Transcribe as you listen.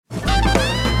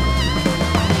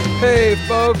Hey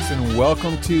folks, and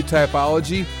welcome to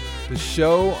Typology, the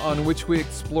show on which we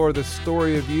explore the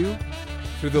story of you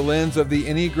through the lens of the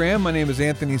Enneagram. My name is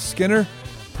Anthony Skinner,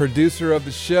 producer of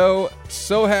the show.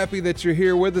 So happy that you're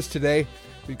here with us today.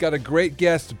 We've got a great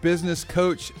guest, business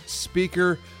coach,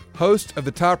 speaker, host of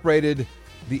the top-rated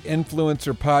The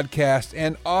Influencer podcast,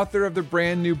 and author of the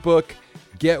brand new book,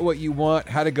 Get What You Want,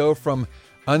 How to Go From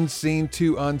Unseen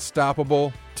to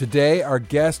Unstoppable. Today, our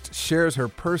guest shares her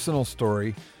personal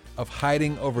story of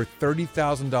hiding over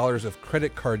 $30,000 of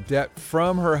credit card debt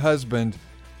from her husband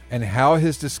and how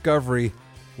his discovery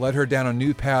led her down a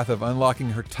new path of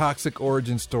unlocking her toxic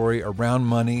origin story around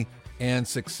money and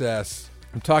success.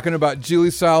 I'm talking about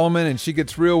Julie Solomon, and she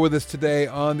gets real with us today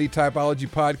on the Typology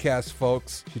podcast,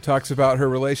 folks. She talks about her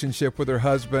relationship with her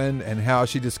husband and how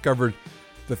she discovered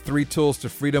the 3 tools to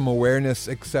freedom: awareness,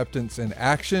 acceptance, and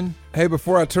action. Hey,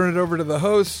 before I turn it over to the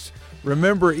host,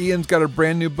 remember Ian's got a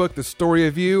brand new book, The Story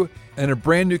of You, and a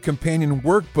brand new companion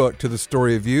workbook to The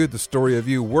Story of You, The Story of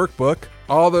You workbook.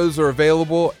 All those are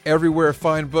available everywhere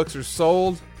fine books are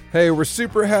sold. Hey, we're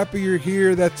super happy you're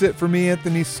here. That's it for me,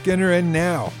 Anthony Skinner, and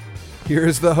now,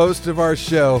 here's the host of our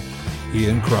show,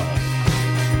 Ian Cross.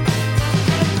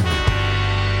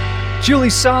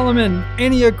 Julie Solomon,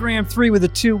 Enneagram 3 with a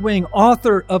 2-wing,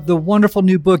 author of the wonderful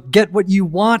new book, Get What You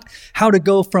Want, How to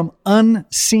Go From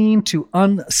Unseen to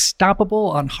Unstoppable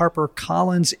on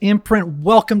HarperCollins imprint.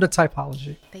 Welcome to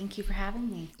Typology. Thank you for having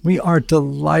me. We are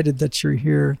delighted that you're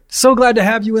here. So glad to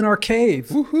have you in our cave.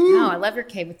 Woohoo! No, I love your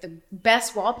cave with the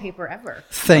best wallpaper ever.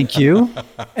 Thank you.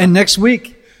 And next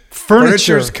week,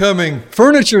 furniture's coming.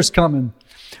 Furniture's coming.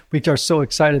 We are so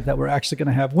excited that we're actually going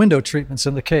to have window treatments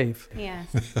in the cave. Yeah.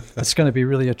 It's going to be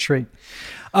really a treat.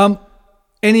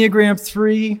 Enneagram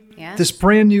 3, Yes. This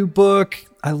brand new book.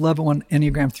 I love it when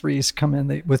Enneagram 3s come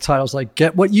in with titles like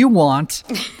Get What You Want,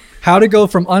 How to Go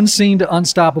From Unseen to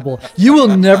Unstoppable. You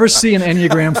will never see an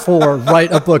Enneagram 4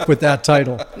 write a book with that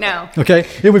title. No. Okay?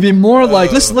 It would be more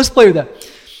like, let's play with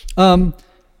that.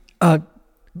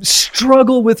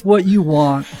 Struggle with what you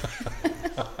want.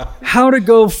 How to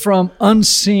go from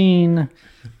unseen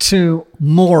to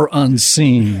more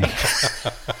unseen.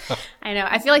 I know.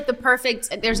 I feel like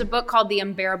there's a book called The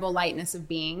Unbearable Lightness of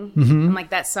Being. Mm-hmm. And like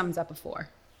that sums up a 4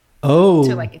 Oh.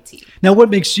 to like a T. Now, what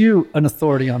makes you an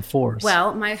authority on 4s?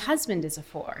 Well, my husband is a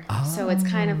 4. So it's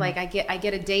kind of like I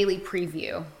get a daily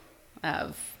preview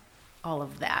of all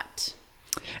of that.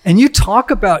 And you talk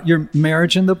about your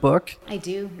marriage in the book. I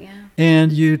do, yeah.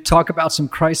 And you talk about some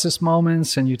crisis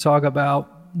moments, and you talk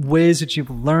about ways that you've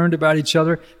learned about each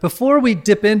other. Before we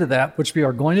dip into that, which we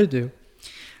are going to do,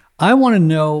 I want to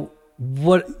know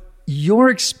what your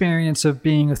experience of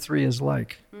being a 3 is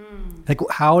like. Like,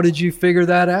 how did you figure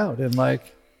that out? And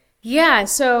like, Yeah.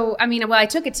 So, I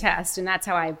took a test and that's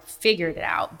how I figured it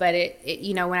out. But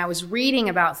it when I was reading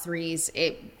about 3s,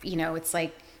 it's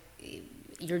like,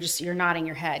 you're nodding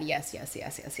your head. Yes.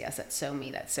 That's so me.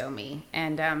 That's so me.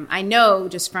 And I know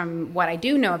just from what I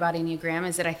do know about Enneagram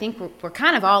is that I think we're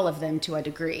kind of all of them to a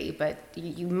degree, but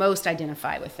you most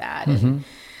identify with that. Mm-hmm.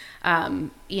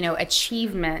 And,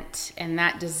 achievement and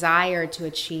that desire to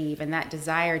achieve and that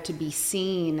desire to be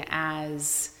seen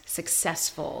as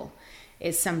successful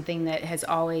is something that has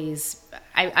always,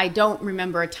 I don't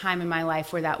remember a time in my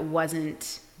life where that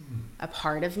wasn't a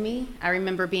part of me. I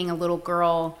remember being a little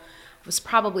girl, was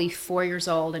probably 4 years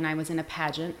old, and I was in a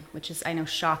pageant, which is, I know,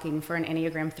 shocking for an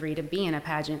Enneagram 3 to be in a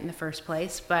pageant in the first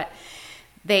place. But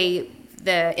the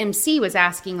MC was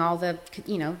asking all the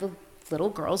little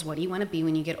girls, what do you want to be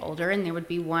when you get older? And there would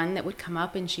be one that would come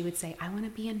up and she would say, I want to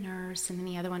be a nurse. And then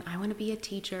the other one, I want to be a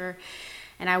teacher.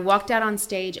 And I walked out on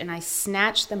stage and I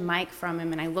snatched the mic from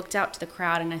him and I looked out to the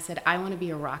crowd and I said, I want to be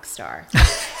a rock star.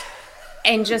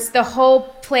 And just the whole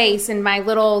place in my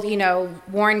little,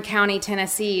 Warren County,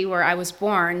 Tennessee, where I was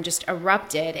born, just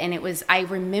erupted. And I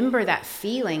remember that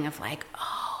feeling of like,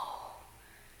 oh,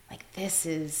 like this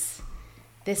is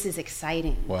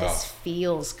exciting. Wow. This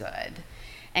feels good.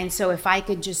 And so if I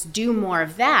could just do more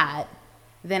of that,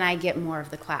 then I get more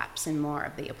of the claps and more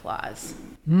of the applause.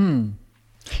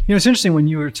 it's interesting when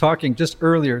you were talking just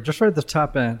earlier, just right at the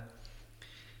top end,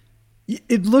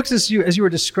 it looks as you were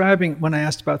describing when I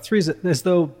asked about 3s, as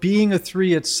though being a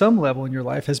 3 at some level in your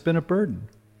life has been a burden.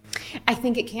 I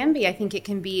think it can be. I think it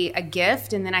can be a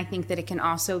gift, and then I think that it can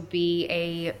also be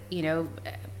a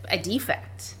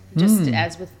defect, just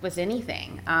as with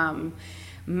anything.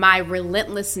 My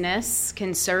relentlessness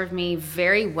can serve me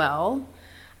very well.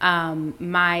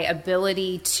 My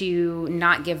ability to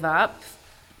not give up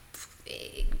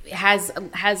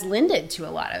has lended to a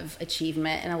lot of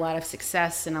achievement and a lot of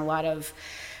success and a lot of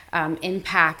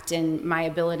impact and my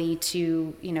ability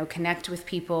to, connect with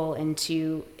people and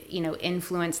to,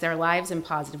 influence their lives in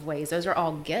positive ways. Those are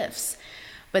all gifts.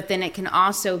 But then it can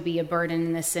also be a burden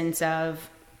in the sense of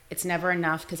it's never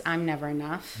enough because I'm never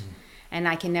enough. And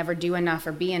I can never do enough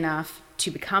or be enough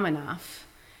to become enough.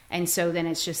 And so then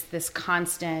it's just this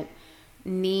constant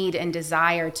need and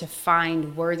desire to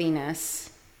find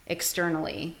worthiness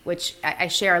externally, which I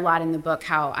share a lot in the book,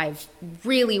 how I've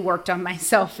really worked on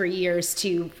myself for years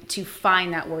to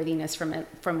find that worthiness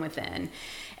from within,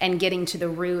 and getting to the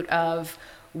root of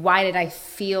why did I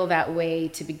feel that way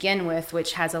to begin with,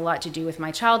 which has a lot to do with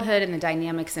my childhood and the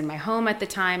dynamics in my home at the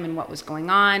time and what was going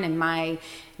on, and my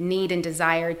need and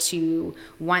desire to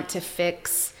want to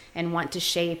fix and want to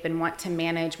shape and want to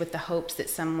manage with the hopes that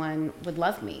someone would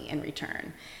love me in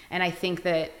return. And I think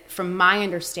that from my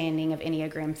understanding of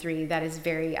Enneagram 3, that is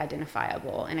very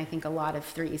identifiable. And I think a lot of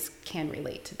 3s can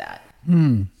relate to that.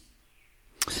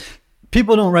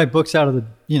 People don't write books out of the,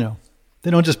 they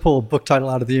don't just pull a book title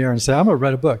out of the air and say, I'm going to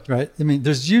write a book, right? I mean,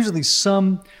 there's usually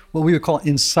some, what we would call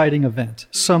inciting event,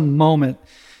 some moment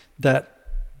that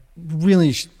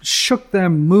really shook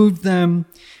them, moved them,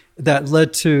 that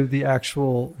led to the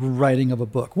actual writing of a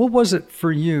book. What was it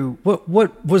for you? What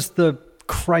was the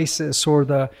crisis or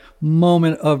the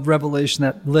moment of revelation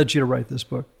that led you to write this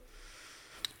book?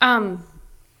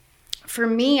 For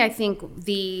me, I think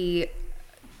the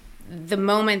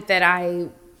moment that I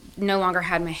no longer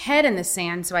had my head in the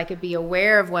sand so I could be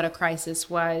aware of what a crisis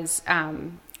was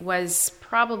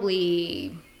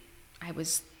probably, I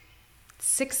was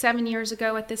 6-7 years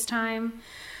ago at this time.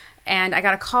 And I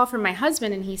got a call from my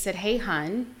husband, and he said, "Hey,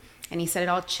 hun," and he said it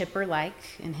all chipper-like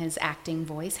in his acting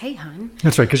voice. "Hey, hun."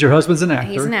 That's right, because your husband's an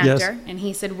actor. He's an actor. Yes. And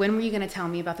he said, "When were you going to tell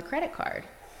me about the credit card?"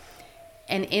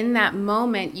 And in that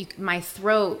moment, my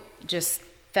throat just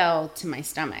fell to my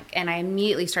stomach. And I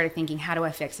immediately started thinking, how do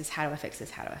I fix this? How do I fix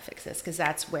this? How do I fix this? Because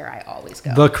that's where I always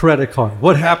go. The credit card.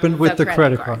 What happened with the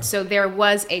credit card? So there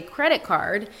was a credit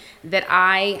card that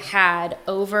I had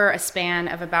over a span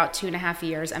of about 2.5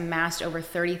 years amassed over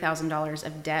 $30,000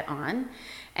 of debt on.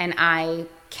 And I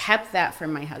kept that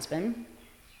from my husband.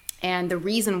 And the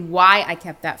reason why I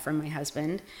kept that from my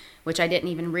husband, which I didn't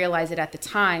even realize it at the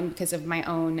time because of my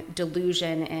own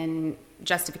delusion and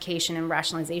justification and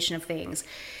rationalization of things,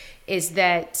 is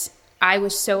that I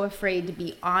was so afraid to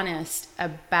be honest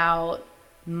about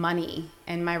money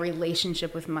and my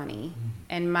relationship with money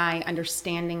and my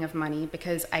understanding of money,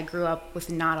 because I grew up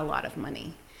with not a lot of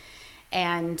money.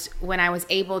 And when I was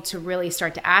able to really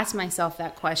start to ask myself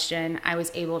that question, I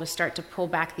was able to start to pull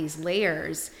back these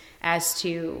layers as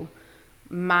to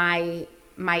my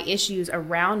issues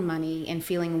around money and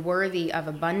feeling worthy of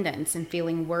abundance and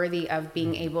feeling worthy of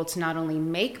being able to not only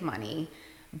make money,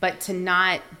 but to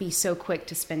not be so quick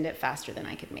to spend it faster than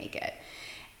I could make it.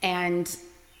 And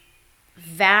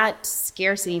that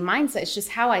scarcity mindset is just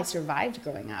how I survived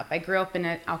growing up. I grew up in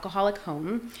an alcoholic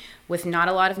home with not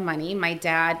a lot of money. My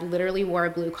dad literally wore a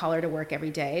blue collar to work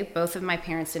every day. Both of my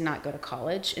parents did not go to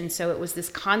college. And so it was this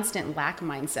constant lack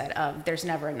mindset of there's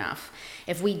never enough.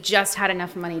 If we just had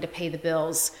enough money to pay the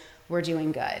bills, we're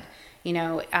doing good.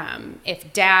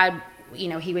 If dad,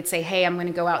 he would say, "Hey, I'm going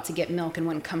to go out to get milk," and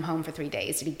wouldn't come home for 3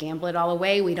 days. Did he gamble it all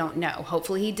away? We don't know.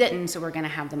 Hopefully he didn't. So we're going to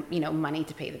have the, money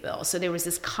to pay the bills. So there was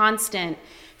this constant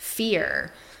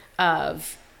fear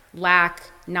of lack,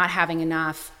 not having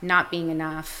enough, not being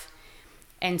enough.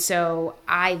 And so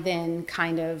I then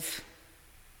kind of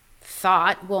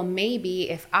thought, well, maybe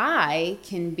if I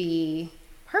can be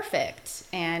perfect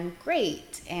and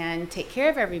great and take care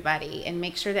of everybody and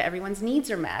make sure that everyone's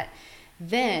needs are met,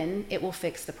 then it will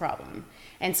fix the problem.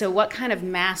 And so what kind of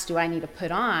mask do I need to put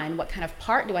on? What kind of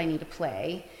part do I need to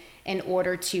play in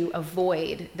order to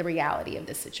avoid the reality of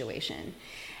this situation?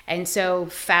 And so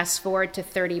fast forward to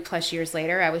 30 plus years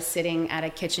later, I was sitting at a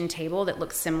kitchen table that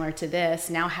looked similar to this,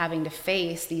 now having to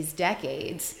face these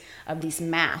decades of these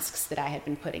masks that I had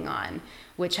been putting on,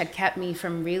 which had kept me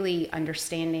from really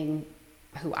understanding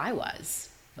who I was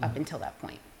up until that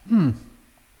point.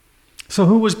 So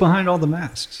who was behind all the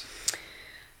masks?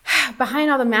 Behind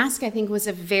all the masks, I think, was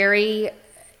a very,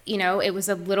 it was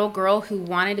a little girl who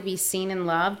wanted to be seen and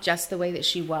loved just the way that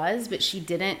she was, but she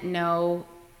didn't know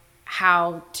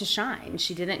how to shine.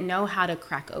 She didn't know how to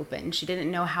crack open. She didn't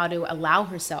know how to allow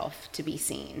herself to be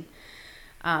seen.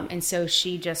 And so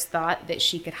she just thought that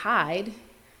she could hide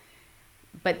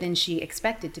but then she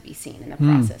expected to be seen in the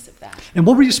process of that. And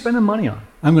what were you spending money on?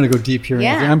 I'm going to go deep here.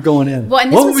 Yeah. I'm going in. Well,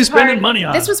 and what were we spending money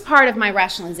on? This was part of my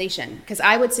rationalization, because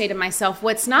I would say to myself,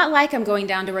 well, it's not like I'm going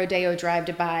down to Rodeo Drive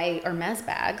to buy Hermes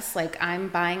bags. Like, I'm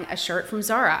buying a shirt from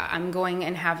Zara. I'm going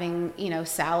and having,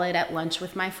 salad at lunch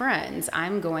with my friends.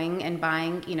 I'm going and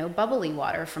buying, bubbly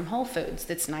water from Whole Foods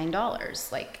that's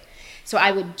 $9. Like, so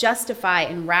I would justify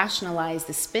and rationalize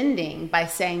the spending by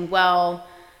saying, well,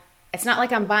 it's not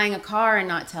like I'm buying a car and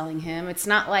not telling him. It's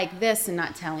not like this and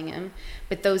not telling him.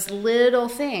 But those little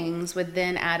things would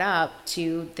then add up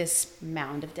to this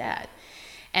mound of debt.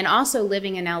 And also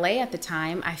living in LA at the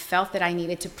time, I felt that I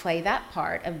needed to play that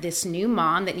part of this new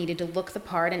mom that needed to look the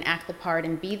part and act the part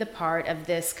and be the part of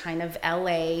this kind of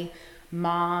LA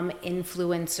mom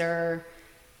influencer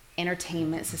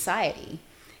entertainment society.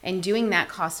 And doing that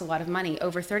costs a lot of money,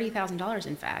 over $30,000,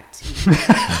 in fact.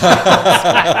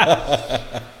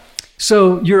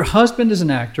 So your husband is an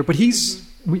actor, but he's,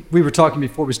 we were talking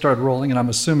before we started rolling, and I'm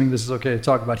assuming this is okay to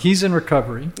talk about. He's in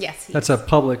recovery. Yes. That's a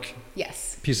public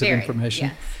piece of information.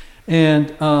 Yes. And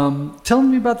tell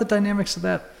me about the dynamics of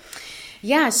that.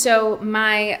 Yeah, so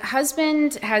my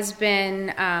husband has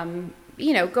been,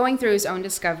 going through his own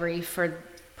discovery for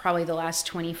probably the last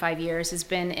 25 years. Has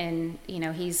been in,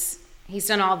 he's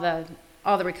done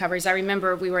all the recoveries. I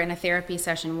remember we were in a therapy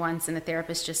session once, and the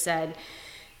therapist just said,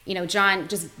 John,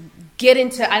 just get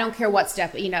into, I don't care what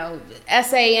step,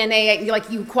 SANA, like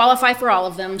you qualify for all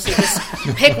of them, so just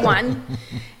pick one.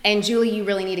 And Julie, you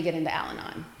really need to get into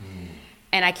Al-Anon.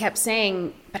 And I kept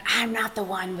saying, but I'm not the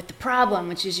one with the problem,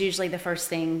 which is usually the first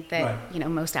thing that,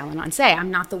 most Al-Anon say.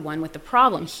 I'm not the one with the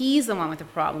problem. He's the one with the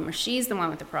problem, or she's the one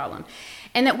with the problem.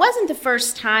 And it wasn't the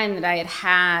first time that I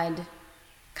had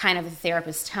kind of a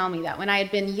therapist tell me that. When I had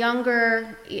been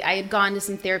younger, I had gone to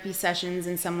some therapy sessions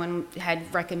and someone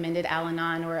had recommended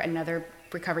Al-Anon or another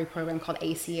recovery program called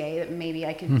ACA that maybe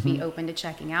I could be open to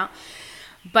checking out.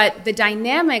 But the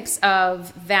dynamics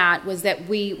of that was that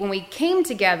when we came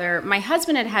together, my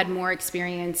husband had more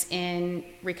experience in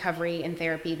recovery and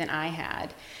therapy than I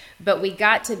had. But we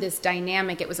got to this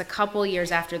dynamic. It was a couple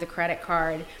years after the credit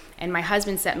card, and my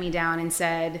husband set me down and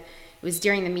said, it was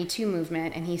during the Me Too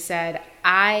movement, and he said,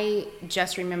 I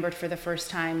just remembered for the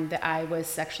first time that I was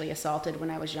sexually assaulted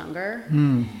when I was younger.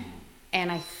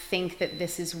 And I think that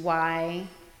this is why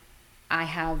I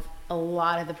have a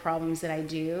lot of the problems that I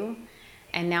do,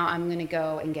 and now I'm going to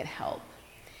go and get help.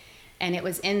 And it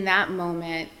was in that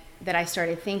moment that I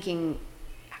started thinking,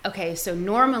 okay, so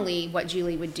normally what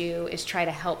Julie would do is try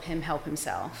to help him help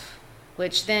himself,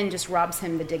 which then just robs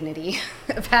him the dignity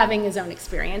of having his own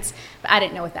experience. But I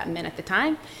didn't know what that meant at the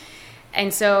time.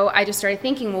 And so I just started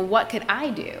thinking, well, what could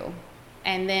I do?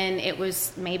 And then it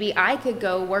was maybe I could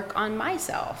go work on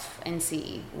myself and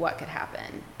see what could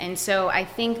happen. And so I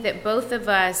think that both of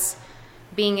us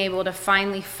being able to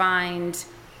finally find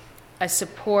a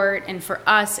support, and for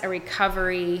us, a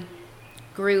recovery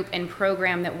group and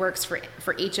program that works for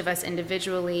each of us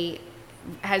individually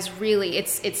has really, it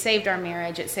saved our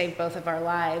marriage, it saved both of our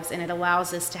lives, and it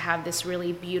allows us to have this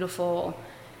really beautiful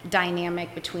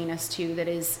dynamic between us two that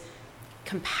is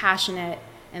compassionate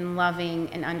and loving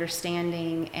and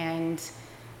understanding, and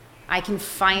I can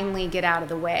finally get out of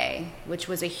the way, which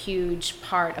was a huge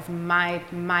part of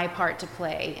my part to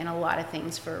play in a lot of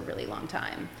things for a really long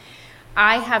time.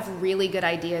 I have really good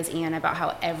ideas, Ian, about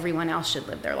how everyone else should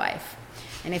live their life.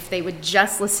 And if they would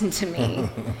just listen to me,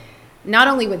 not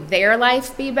only would their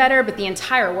life be better, but the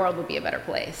entire world would be a better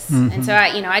place. And so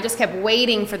I just kept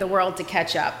waiting for the world to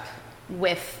catch up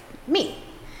with me.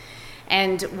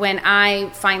 And when I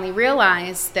finally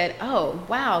realized that, oh,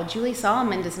 wow, Julie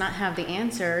Solomon does not have the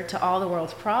answer to all the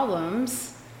world's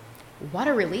problems, what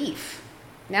a relief.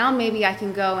 Now maybe I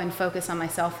can go and focus on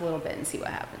myself a little bit and see what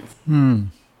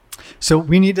happens. So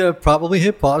we need to probably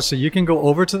hit pause so you can go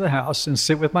over to the house and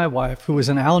sit with my wife, who is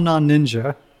an Al-Anon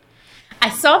ninja. I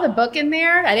saw the book in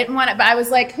there. I didn't want it, but I was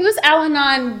like, whose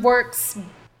Al-Anon Works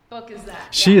book is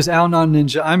that? She is Al-Anon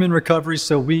ninja. I'm in recovery,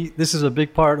 so this is a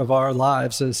big part of our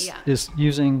lives is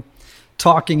using,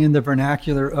 talking in the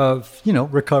vernacular of,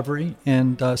 recovery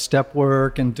and step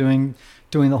work and doing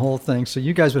the whole thing. So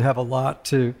you guys would have a lot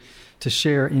to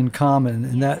share in common,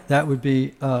 and that would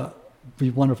be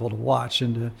wonderful to watch,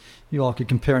 and you all could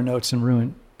compare notes and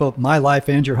ruin both my life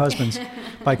and your husband's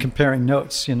by comparing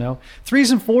notes.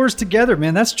 3s and 4s together,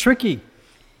 man, that's tricky.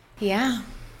 Yeah.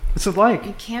 What's it like?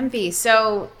 It can be.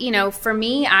 So, for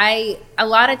me, a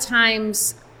lot of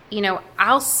times, I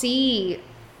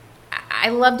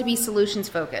love to be solutions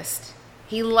focused.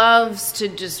 He loves to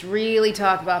just really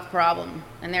talk about the problem.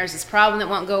 And there's this problem that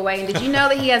won't go away. And did you know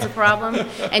that he has a problem?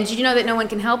 And did you know that no one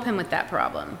can help him with that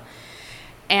problem?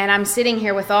 And I'm sitting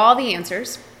here with all the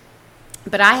answers.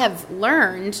 But I have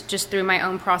learned just through my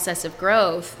own process of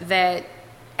growth that,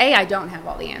 I don't have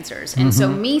all the answers. And so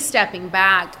me stepping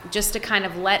back just to kind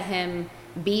of let him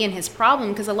be in his problem,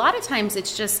 because a lot of times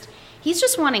it's just, he's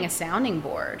just wanting a sounding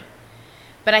board.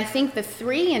 But I think the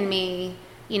 3 in me,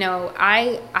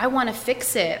 I want to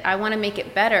fix it. I want to make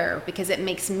it better because it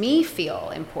makes me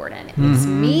feel important. It makes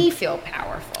me feel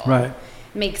powerful. Right.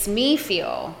 It makes me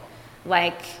feel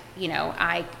like,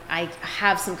 I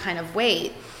have some kind of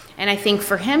weight. And I think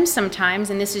for him sometimes,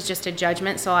 and this is just a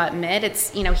judgment, so I'll admit,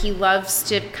 it's, he loves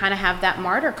to kind of have that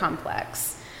martyr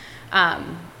complex.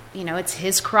 It's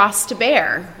his cross to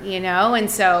bear, and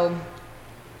so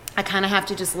I kind of have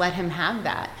to just let him have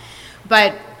that.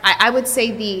 But I would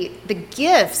say the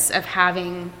gifts of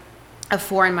having a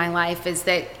 4 in my life is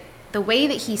that the way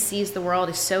that he sees the world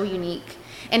is so unique.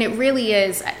 And it really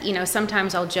is,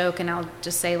 sometimes I'll joke and I'll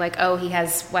just say like, oh, he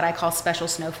has what I call special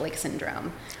snowflake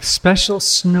syndrome. Special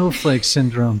snowflake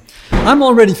syndrome. I'm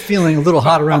already feeling a little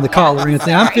hot around the collar,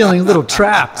 Anthony. I'm feeling a little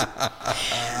trapped.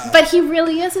 But he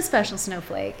really is a special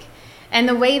snowflake. And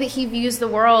the way that he views the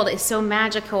world is so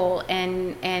magical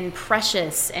and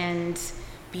precious and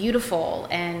beautiful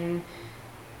and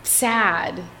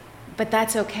sad. But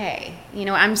that's okay.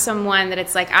 I'm someone that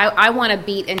it's like, I want to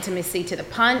beat intimacy to the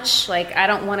punch. Like, I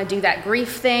don't want to do that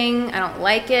grief thing. I don't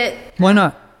like it. Why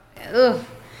not?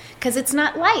 Because it's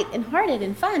not light and hearted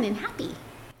and fun and happy.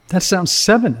 That sounds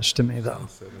 7-ish to me, though.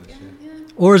 Yeah.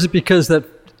 Or is it because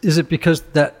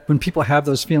that when people have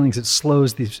those feelings, it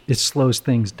slows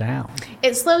things down?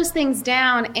 It slows things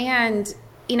down, and,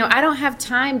 I don't have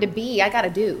time to be. I got to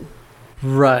do.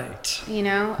 Right.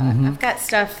 I've got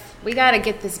stuff. We got to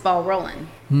get this ball rolling.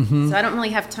 So I don't really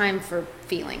have time for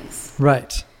feelings.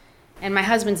 Right. And my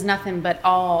husband's nothing but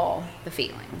all the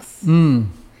feelings.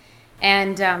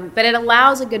 And but it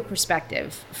allows a good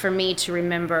perspective for me to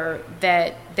remember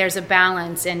that there's a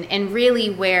balance and really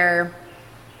where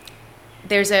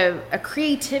there's a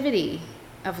creativity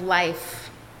of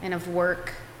life and of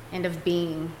work and of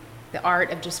being, the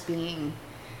art of just being,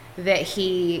 that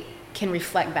he can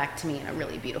reflect back to me in a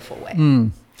really beautiful way.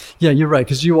 Yeah, you're right,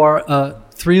 because you are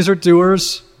 3s are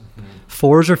doers,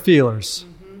 4s are feelers.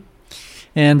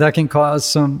 And that can cause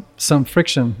some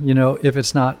friction, if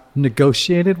it's not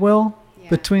negotiated well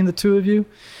between the 2 of you.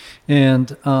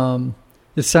 And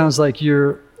it sounds like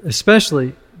you're,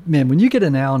 especially, man, when you get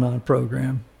an Al-Anon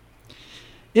program,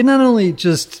 it not only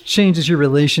just changes your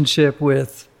relationship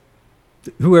with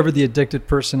whoever the addicted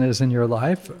person is in your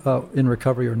life, in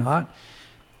recovery or not,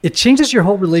 it changes your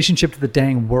whole relationship to the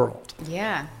dang world.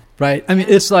 Yeah. Right? I mean,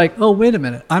 it's like, oh, wait a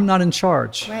minute, I'm not in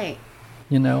charge. Right.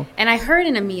 And I heard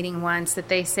in a meeting once that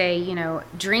they say,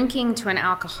 drinking to an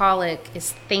alcoholic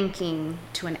is thinking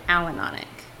to an Al-Anonic.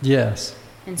 Yes.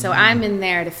 And so I'm in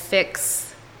there to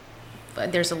fix,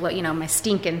 there's my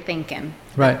stinking thinking,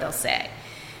 right, they'll say.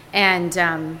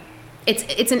 And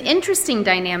it's an interesting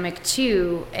dynamic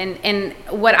too. And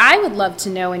what I would love to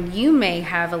know, and you may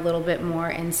have a little bit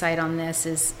more insight on this,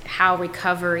 is how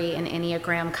recovery and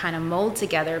Enneagram kind of mold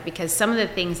together. Because some of the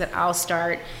things that I'll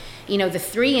start, the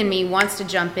 3 in me wants to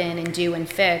jump in and do and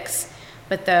fix,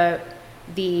 but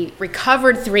the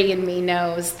recovered 3 in me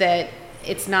knows that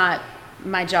it's not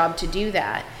my job to do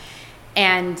that.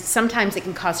 And sometimes it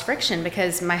can cause friction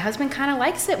because my husband kind of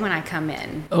likes it when I come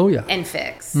in and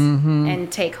fix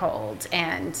and take hold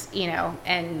and,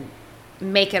 and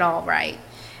make it all right.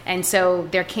 And so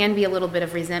there can be a little bit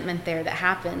of resentment there that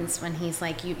happens when he's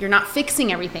like, you're not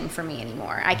fixing everything for me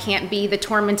anymore. I can't be the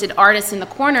tormented artist in the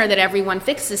corner that everyone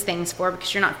fixes things for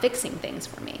because you're not fixing things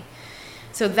for me.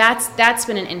 So that's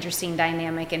been an interesting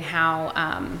dynamic in how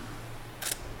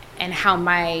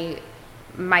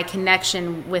my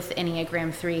connection with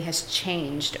Enneagram 3 has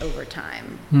changed over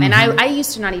time. And I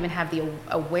used to not even have the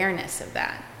awareness of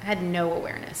that. I had no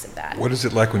awareness of that. What is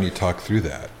it like when you talk through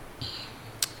that?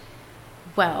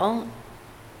 Well,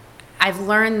 I've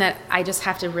learned that I just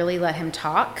have to really let him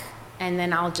talk, and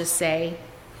then I'll just say,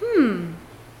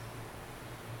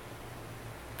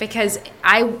 because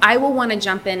I will want to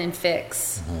jump in and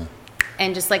fix.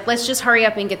 And just like, let's just hurry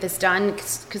up and get this done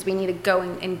because we need to go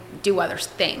and do other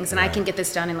things. And I can get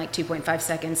this done in like 2.5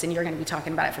 seconds, and you're going to be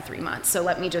talking about it for 3 months. So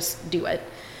let me just do it.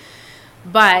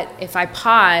 But if I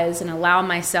pause and allow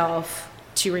myself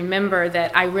to remember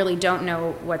that I really don't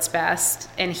know what's best,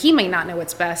 and he may not know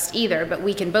what's best either, but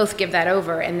we can both give that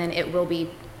over, and then it will be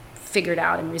figured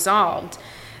out and resolved.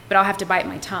 But I'll have to bite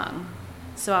my tongue.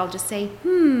 So I'll just say,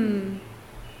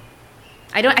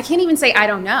 I can't even say I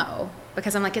don't know.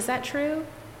 Because I'm like, is that true?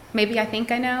 Maybe I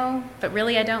think I know, but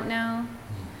really I don't know.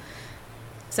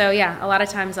 So yeah, a lot of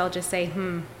times I'll just say,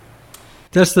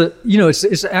 That's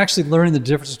it's actually learning the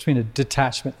difference between a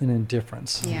detachment and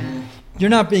indifference. Yeah. You're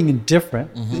not being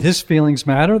indifferent. His feelings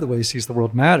matter. The way he sees the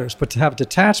world matters. But to have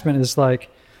detachment is like,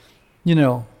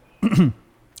 I'm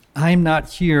not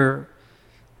here.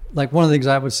 Like one of the things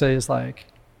I would say is like,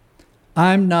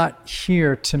 I'm not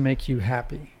here to make you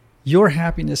happy. Your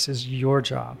happiness is your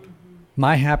job.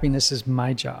 My happiness is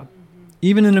my job.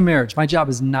 Even in a marriage, my job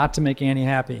is not to make Annie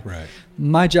happy. Right.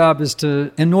 My job is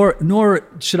to, and nor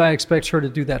should I expect her to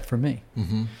do that for me.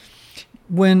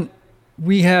 When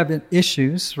we have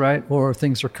issues, right, or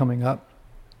things are coming up,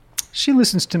 she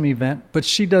listens to me vent, but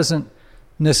she doesn't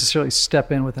necessarily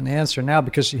step in with an answer. Now,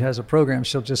 because she has a program,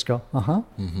 she'll just go,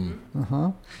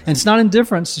 and it's not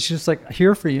indifference. She's just like,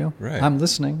 here for you. Right. I'm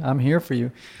listening. I'm here for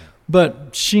you.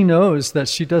 But she knows that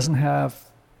she doesn't have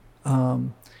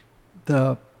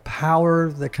the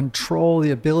power, the control,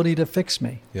 the ability to fix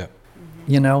me. Yeah.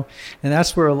 And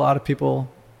that's where a lot of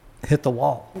people hit the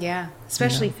wall. Yeah.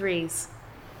 Especially threes.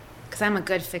 Because I'm a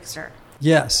good fixer.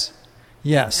 Yes.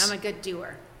 I'm a good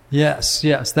doer. Yes,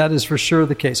 that is for sure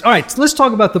the case. All right, so let's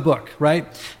talk about the book, right?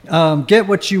 Get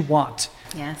What You Want.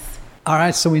 Yes. All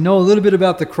right, so we know a little bit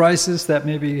about the crisis that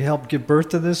maybe helped give birth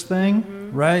to this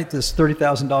thing, right? This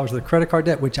 $30,000 of the credit card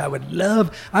debt, which I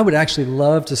would actually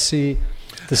love to see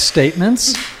the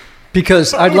statements,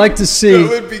 because I'd like to see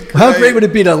how great would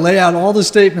it be to lay out all the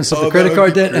statements of the credit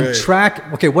card debt and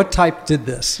track, okay, what type did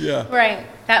this? Yeah. Right.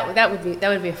 That would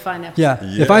be a fun episode. Yeah.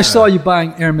 If I saw you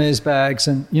buying Hermes bags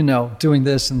and, doing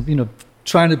this and,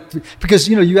 trying to, because,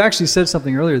 you actually said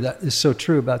something earlier that is so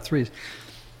true about threes.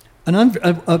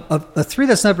 A three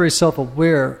that's not very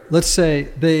self-aware, let's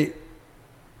say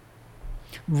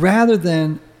rather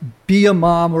than be a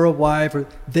mom or a wife, or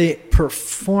they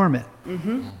perform it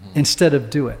instead of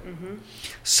do it.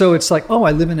 So it's like, oh,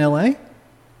 I live in LA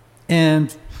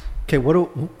and okay,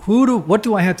 what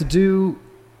do I have to do?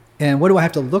 And what do I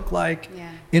have to look like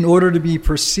in order to be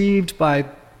perceived by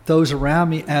those around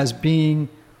me as being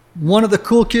one of the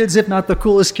cool kids, if not the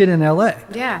coolest kid in LA?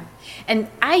 Yeah. And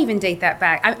I even date that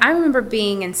back. I remember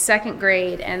being in second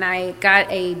grade and I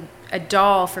got a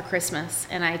doll for Christmas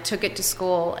and I took it to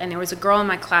school, and there was a girl in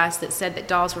my class that said that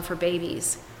dolls were for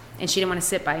babies and she didn't want to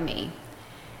sit by me.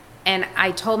 And I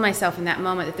told myself in that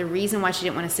moment that the reason why she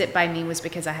didn't want to sit by me was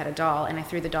because I had a doll, and I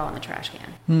threw the doll in the trash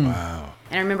can. Wow.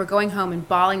 And I remember going home and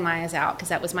bawling my eyes out because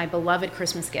that was my beloved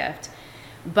Christmas gift.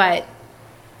 But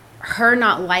her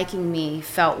not liking me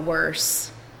felt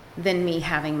worse than me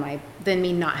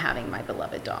not having my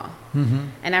beloved doll.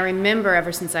 And I remember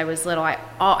ever since I was little,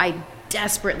 I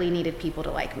desperately needed people to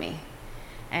like me.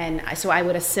 And so I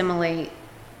would assimilate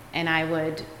and I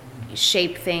would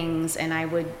shape things, and I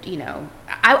would,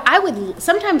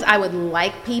 sometimes I would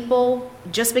like people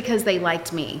just because they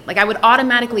liked me. Like I would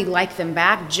automatically like them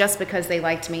back just because they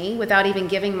liked me without even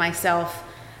giving myself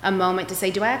a moment to say,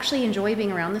 do I actually enjoy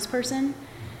being around this person?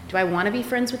 Do I want to be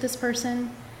friends with this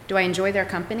person? Do I enjoy their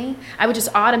company? I would just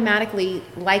automatically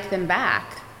like them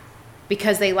back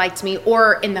because they liked me,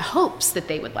 or in the hopes that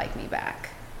they would like me back.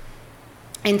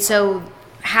 And so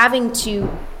having to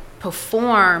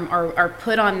perform or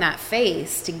put on that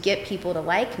face to get people to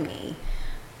like me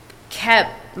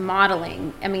kept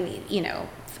modeling. I mean,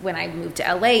 when I moved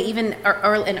to LA, even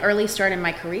an early start in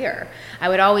my career, I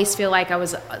would always feel like I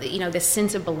was, this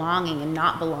sense of belonging and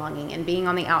not belonging and being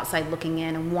on the outside looking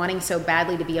in and wanting so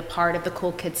badly to be a part of the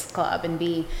cool kids club and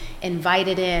be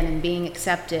invited in and being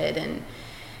accepted.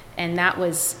 And that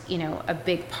was, a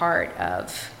big part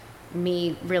of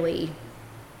me really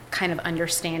kind of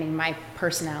understanding my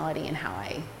personality and how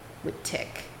I would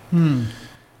tick. Can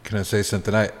I say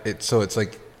something? It's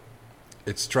like,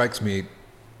 it strikes me,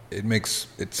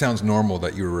 it sounds normal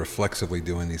that you were reflexively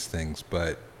doing these things,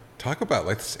 but talk about,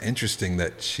 like, it's interesting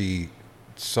that she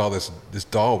saw this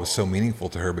doll was so meaningful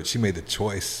to her, but she made the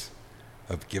choice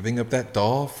of giving up that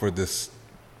doll for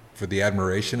the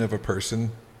admiration of a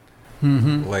person.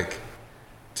 Like,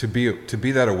 to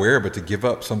be that aware, but to give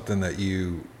up something that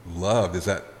you loved, does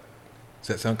that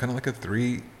sound kind of like a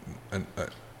three?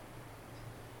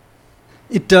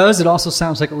 It does. It also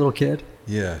sounds like a little kid.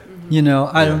 Yeah.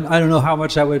 I don't know how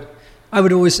much I would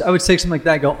take something like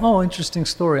that and go, oh, interesting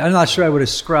story. I'm not sure I would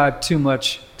ascribe too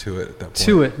much to it at that point.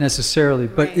 To it necessarily,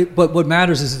 but but what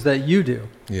matters is that you do.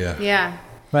 Yeah.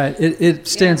 Right. It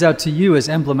stands out to you as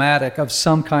emblematic of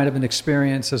some kind of an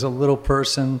experience as a little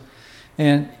person,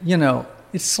 and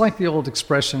it's like the old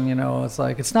expression. It's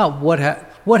like, it's not what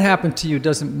happened to you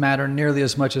doesn't matter nearly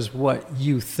as much as what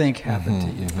you think happened to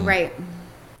you. Right.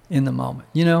 In the moment,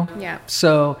 Yeah.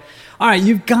 So, all right,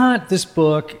 you've got this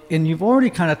book, and you've already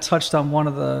kind of touched on one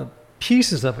of the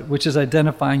pieces of it, which is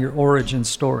identifying your origin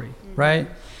story, right?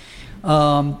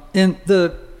 And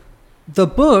the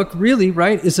book really,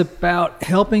 right, is about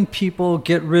helping people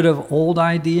get rid of old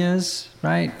ideas,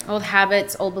 right? Old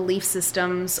habits, old belief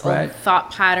systems, Right. old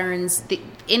thought patterns,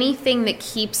 anything that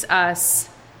keeps us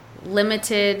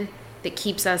limited, that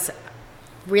keeps us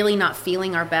really not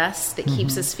feeling our best, that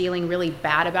keeps us feeling really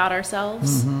bad about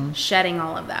ourselves, shedding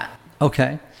all of that.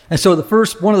 Okay. And so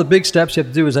one of the big steps you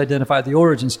have to do is identify the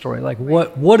origin story. Like,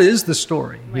 what is the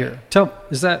story here?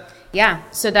 Is that... Yeah,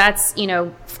 so that's,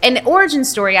 an origin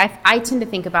story, I tend to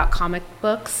think about comic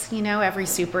books, every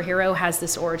superhero has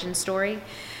this origin story,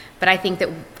 but I think that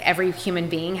every human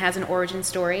being has an origin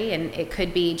story, and it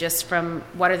could be just from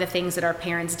what are the things that our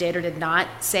parents did or did not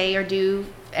say or do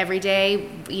every day,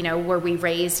 were we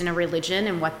raised in a religion,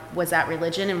 and what was that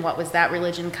religion, and what was that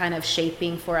religion kind of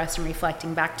shaping for us and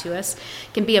reflecting back to us.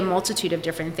 It can be a multitude of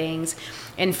different things.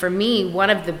 And for me, one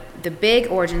of the big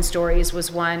origin stories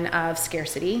was one of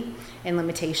scarcity and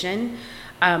limitation.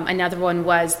 Another one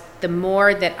was the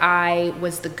more that I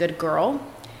was the good girl,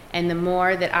 and the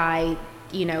more that I,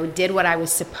 did what I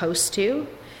was supposed to,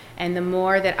 and the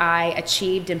more that I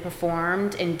achieved and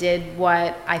performed and did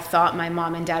what I thought my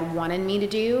mom and dad wanted me to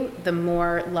do, the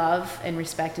more love and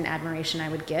respect and admiration I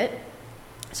would get.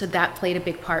 So that played a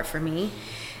big part for me.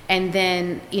 And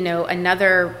then,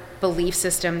 another belief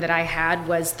system that I had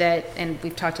was that, and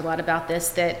we've talked a lot about this,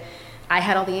 that I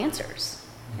had all the answers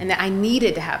and that I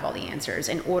needed to have all the answers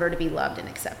in order to be loved and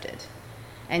accepted.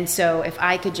 And so if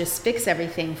I could just fix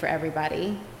everything for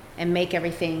everybody and make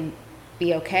everything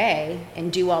be okay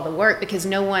and do all the work, because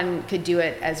no one could do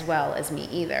it as well as me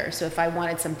either. So if I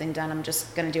wanted something done, I'm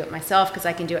just going to do it myself because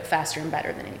I can do it faster and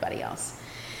better than anybody else.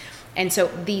 And so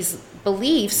these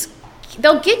beliefs,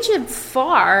 they'll get you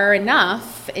far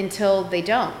enough until they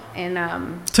don't. And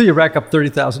until you rack up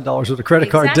 $30,000 with a credit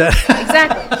card debt.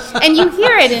 Exactly. And you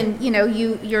hear it, and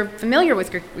you're familiar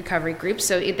with recovery groups.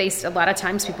 So a lot of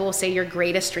times people will say your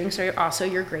greatest strengths are also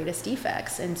your greatest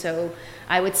defects. And so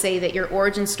I would say that your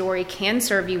origin story can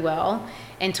serve you well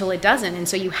until it doesn't. And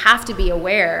so you have to be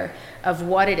aware of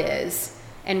what it is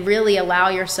and really allow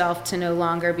yourself to no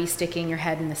longer be sticking your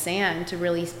head in the sand, to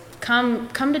really come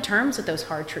to terms with those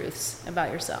hard truths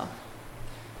about yourself.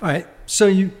 All right. So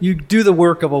you do the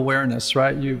work of awareness,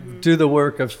 right? You do the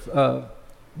work of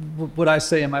what I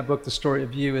say in my book, The Story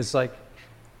of You, is like,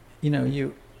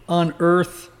 you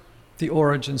unearth the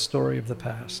origin story of the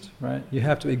past, right? You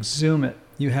have to exhume it.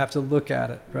 You have to look at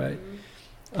it, right?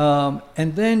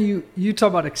 And then you talk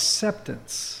about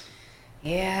acceptance.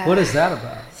 Yeah. What is that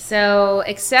about? So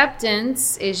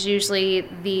acceptance is usually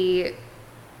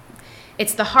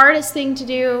it's the hardest thing to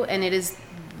do, and it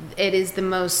is the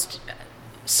most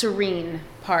serene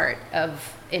part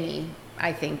of any,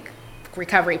 I think,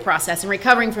 recovery process. And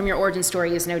recovering from your origin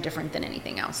story is no different than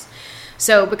anything else.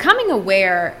 So becoming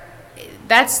aware,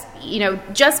 that's,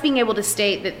 just being able to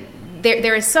state that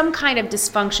there is some kind of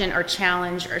dysfunction or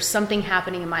challenge or something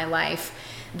happening in my life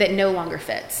that no longer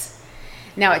fits.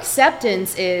 Now,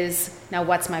 acceptance is, now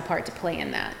what's my part to play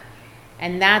in that?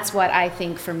 And that's what I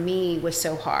think for me was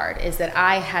so hard, is that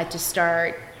I had to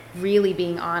start really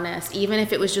being honest, even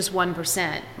if it was just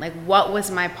 1%. Like, what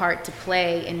was my part to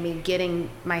play in me getting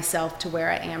myself to where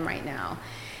I am right now?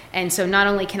 And so not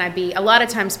only can I be, a lot of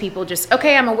times people just,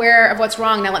 okay, I'm aware of what's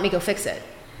wrong, now let me go fix it.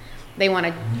 They want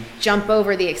to jump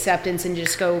over the acceptance and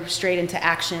just go straight into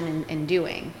action and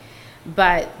doing.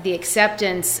 But the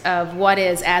acceptance of what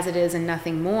is as it is and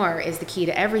nothing more is the key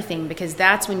to everything, because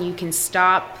that's when you can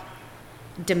stop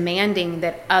demanding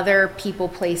that other people,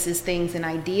 places, things, and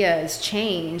ideas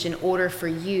change in order for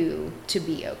you to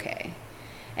be okay.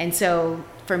 And so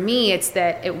for me, it's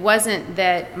that it wasn't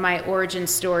that my origin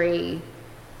story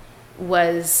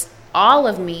was all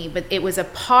of me, but it was a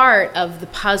part of the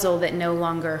puzzle that no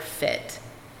longer fit.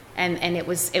 And it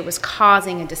was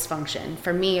causing a dysfunction.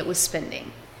 For me, it was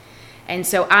spending. And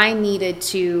so I needed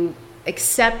to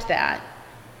accept that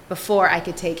before I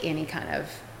could take any kind of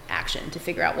action to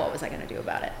figure out what was I going to do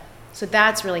about it. So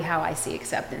that's really how I see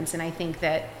acceptance. And I think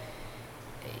that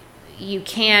you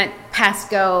can't pass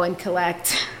go and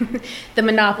collect the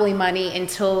monopoly money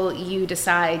until you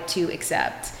decide to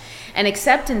accept. And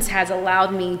acceptance has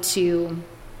allowed me to,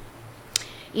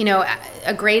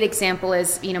 a great example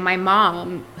is, my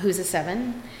mom, who's a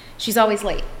 7, she's always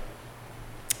late.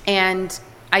 And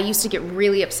I used to get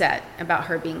really upset about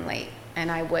her being late. And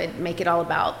I would make it all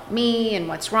about me and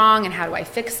what's wrong and how do I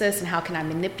fix this and how can I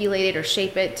manipulate it or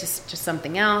shape it to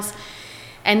something else.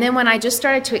 And then when I just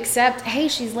started to accept, hey,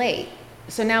 she's late,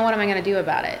 so now what am I going to do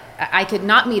about it? I could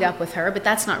not meet up with her, but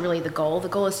that's not really the goal. The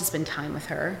goal is to spend time with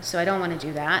her, so I don't want to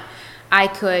do that. I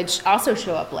could also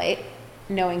show up late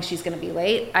knowing she's going to be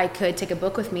late. I could take a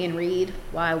book with me and read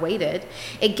while I waited.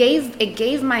 It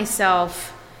gave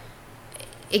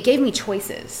me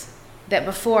choices that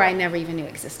before I never even knew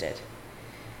existed.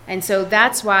 And so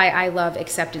that's why I love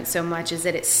acceptance so much, is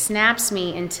that it snaps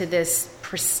me into this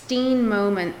pristine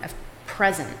moment of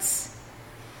presence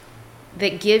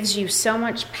that gives you so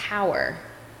much power.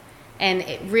 And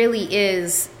it really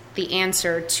is the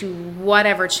answer to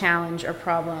whatever challenge or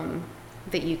problem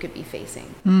that you could be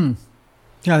facing.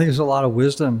 Yeah, I think there's a lot of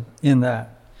wisdom in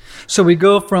that. So we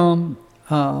go from,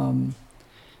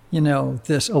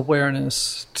 this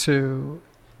awareness to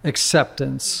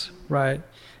acceptance, right?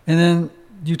 And then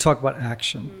you talk about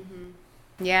action.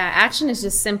 Mm-hmm. Yeah, action is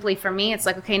just simply, for me, it's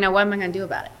like, okay, now what am I going to do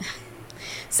about it?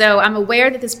 So I'm aware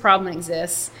that this problem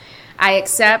exists. I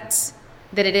accept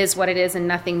that it is what it is and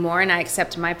nothing more, and I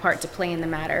accept my part to play in the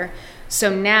matter.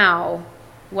 So now,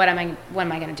 what am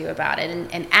I going to do about it?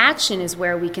 And action is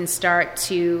where we can start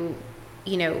to,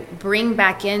 bring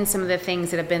back in some of the things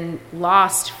that have been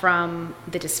lost from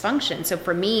the dysfunction. So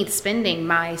for me, spending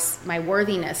my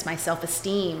worthiness, my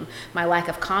self-esteem, my lack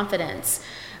of confidence,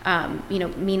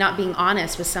 me not being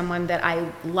honest with someone that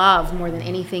I love more than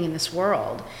anything in this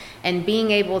world, and being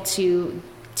able to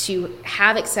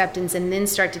have acceptance and then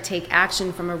start to take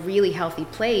action from a really healthy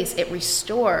place, it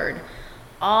restored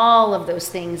all of those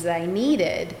things that I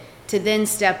needed to then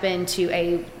step into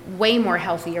a way more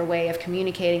healthier way of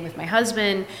communicating with my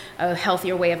husband, a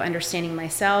healthier way of understanding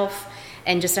myself,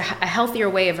 and just a healthier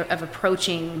way of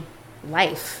approaching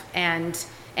life. And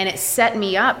it set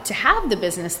me up to have the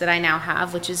business that I now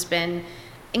have, which has been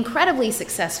incredibly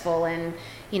successful. And,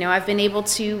 I've been able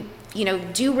to,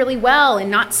 do really well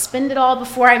and not spend it all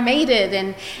before I made it.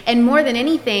 And more than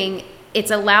anything,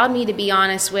 it's allowed me to be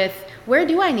honest with, where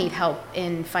do I need help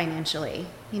in financially?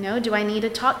 Do I need to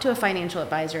talk to a financial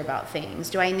advisor about things?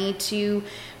 Do I need to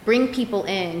bring people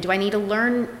in? Do I need to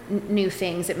learn new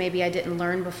things that maybe I didn't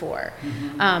learn before?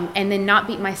 Mm-hmm. And then not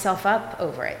beat myself up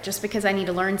over it. Just because I need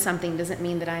to learn something doesn't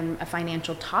mean that I'm a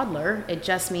financial toddler. It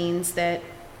just means that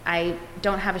I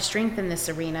don't have a strength in this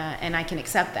arena, and I can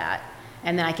accept that.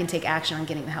 And then I can take action on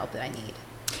getting the help that I need.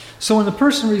 So when the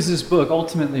person reads this book,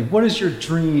 ultimately, what is your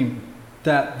dream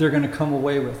that they're going to come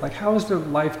away with? Like, how is their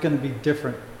life going to be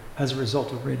different as a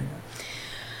result of reading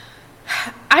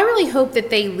it? I really hope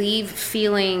that they leave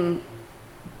feeling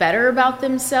better about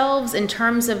themselves in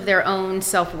terms of their own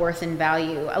self-worth and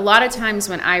value. A lot of times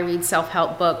when I read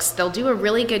self-help books, they'll do a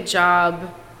really good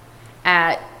job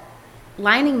at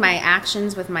lining my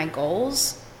actions with my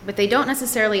goals, but they don't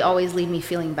necessarily always leave me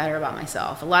feeling better about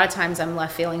myself. A lot of times I'm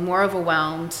left feeling more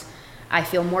overwhelmed. I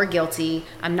feel more guilty.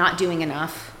 I'm not doing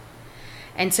enough.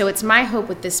 And so it's my hope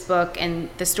with this book and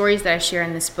the stories that I share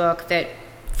in this book that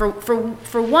for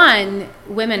one,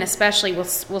 women especially will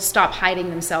stop hiding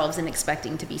themselves and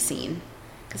expecting to be seen.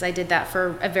 Because I did that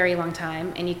for a very long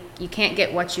time, and you can't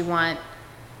get what you want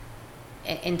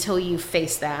until you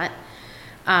face that.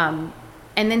 And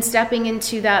then stepping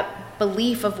into that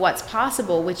belief of what's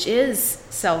possible, which is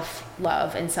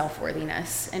self-love and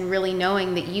self-worthiness, and really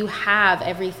knowing that you have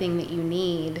everything that you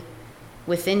need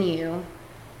within you,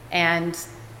 and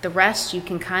the rest you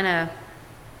can kind of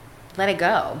let it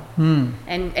go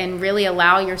and really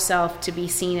allow yourself to be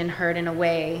seen and heard in a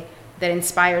way that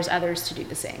inspires others to do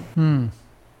the same.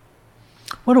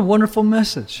 What a wonderful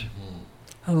message.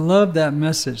 I love that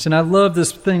message. And I love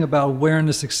this thing about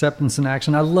awareness, acceptance, and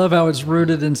action. I love how it's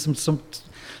rooted in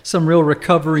some real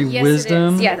recovery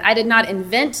wisdom. It is. Yes, I did not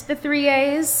invent the 3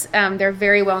 A's. They're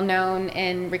very well known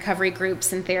in recovery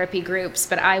groups and therapy groups,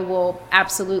 but I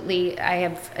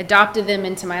have adopted them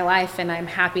into my life, and I'm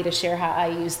happy to share how I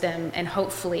use them, and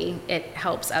hopefully it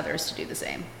helps others to do the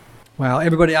same. Wow,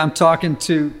 everybody, I'm talking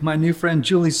to my new friend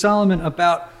Julie Solomon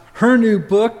about her new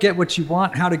book, Get What You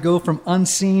Want, How to Go From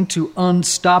Unseen to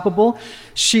Unstoppable.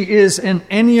 She is an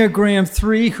Enneagram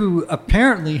 3 who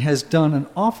apparently has done an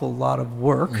awful lot of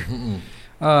work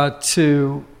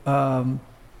to kind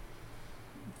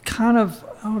of,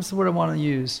 what's the word I want to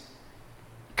use?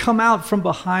 Come out from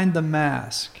behind the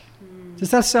mask.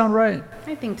 Does that sound right?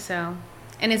 I think so.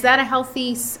 And is that a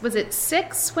healthy, was it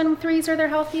 6 when 3s are their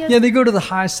healthiest? Yeah, they go to the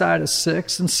high side of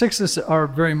 6. And 6s are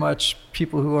very much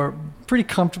people who are pretty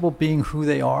comfortable being who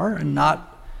they are and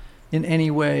not in any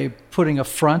way putting a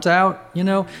front out, I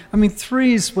mean,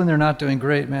 3s, when they're not doing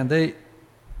great, man,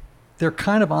 they're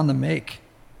kind of on the make,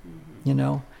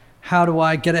 How do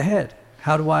I get ahead?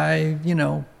 How do I,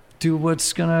 do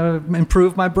what's going to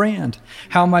improve my brand?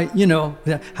 How am I,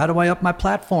 how do I up my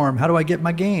platform? How do I get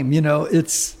my game?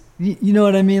 It's... You know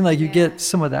what I mean? Like you get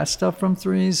some of that stuff from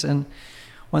 3s, and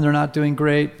when they're not doing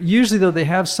great, usually though they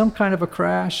have some kind of a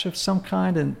crash of some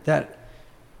kind, and that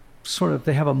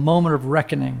they have a moment of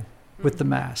reckoning with the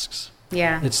masks.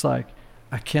 Yeah. It's like,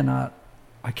 I cannot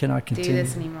continue. Do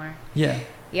this anymore. Yeah.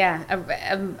 Yeah.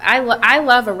 I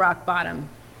love a rock bottom.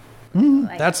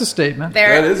 Like, That's a statement.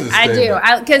 That is a statement.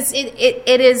 I do. Because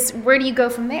it is, where do you go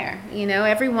from there? You know,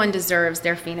 everyone deserves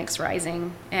their phoenix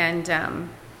rising. And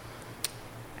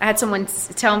I had someone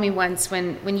tell me once,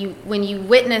 when you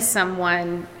witness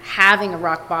someone having a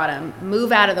rock bottom,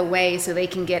 move out of the way so they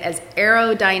can get as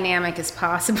aerodynamic as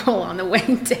possible on the way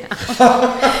down.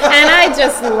 And I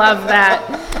just love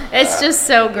that. It's just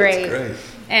so great. That's great.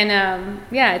 And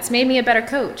it's made me a better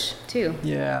coach too.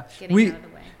 Yeah. Getting out of the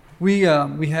way. We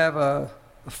have a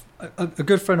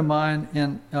good friend of mine,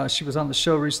 and she was on the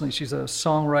show recently. She's a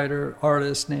songwriter,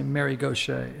 artist named Mary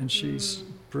Gaucher, and she's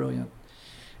brilliant.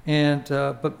 And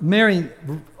but Mary,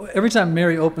 every time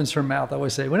Mary opens her mouth, I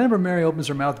always say, whenever Mary opens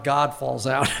her mouth, God falls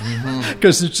out,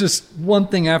 because it's just one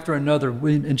thing after another.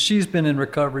 And she's been in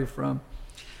recovery from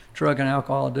drug and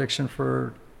alcohol addiction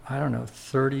for, I don't know,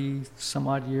 30 some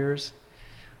odd years,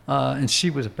 and she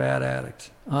was a bad addict.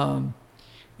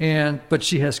 But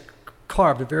she has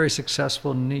carved a very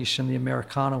successful niche in the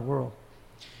Americana world.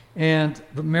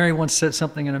 But Mary once said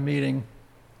something in a meeting.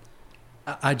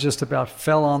 I just about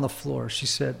fell on the floor. She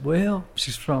said, well,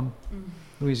 she's from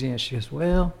Louisiana. She goes,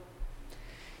 well,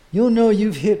 you'll know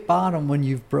you've hit bottom when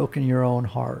you've broken your own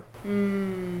heart.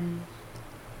 And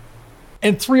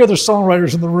 3 other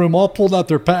songwriters in the room all pulled out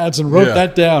their pads and wrote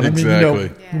that down. Exactly.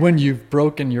 I mean, when you've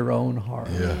broken your own heart.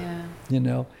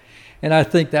 Yeah. And I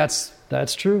think that's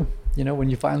true. When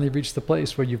you finally reach the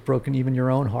place where you've broken even your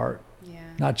own heart,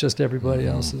 not just everybody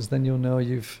else's, then you'll know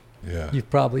you've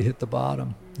probably hit the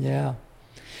bottom. Yeah.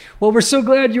 Well, we're so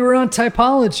glad you were on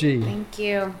Typology. Thank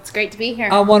you. It's great to be here.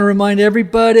 I want to remind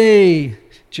everybody,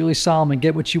 Julie Solomon,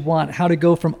 Get What You Want, How to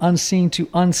Go From Unseen to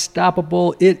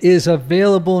Unstoppable. It is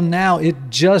available now. It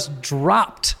just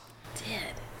dropped.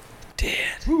 Did.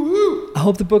 Woo-hoo. I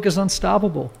hope the book is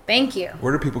unstoppable. Thank you.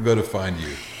 Where do people go to find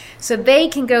you? So they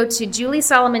can go to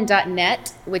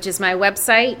juliesolomon.net, which is my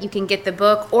website. You can get the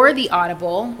book or the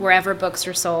Audible wherever books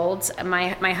are sold.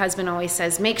 My husband always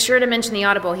says, make sure to mention the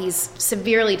Audible. He's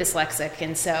severely dyslexic,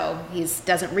 and so he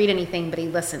doesn't read anything, but he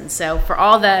listens. So for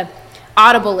all the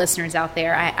Audible listeners out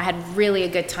there, I had really a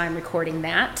good time recording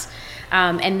that.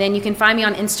 And then you can find me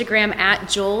on Instagram at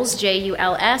Jules,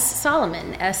 Juls,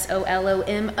 Solomon,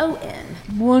 Solomon.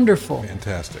 Wonderful.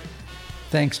 Fantastic.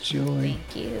 Thanks, Julie.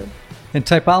 Thank you. And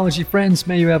Typology friends,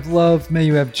 may you have love, may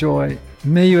you have joy,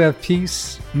 may you have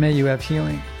peace, may you have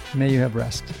healing, may you have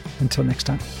rest. Until next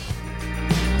time.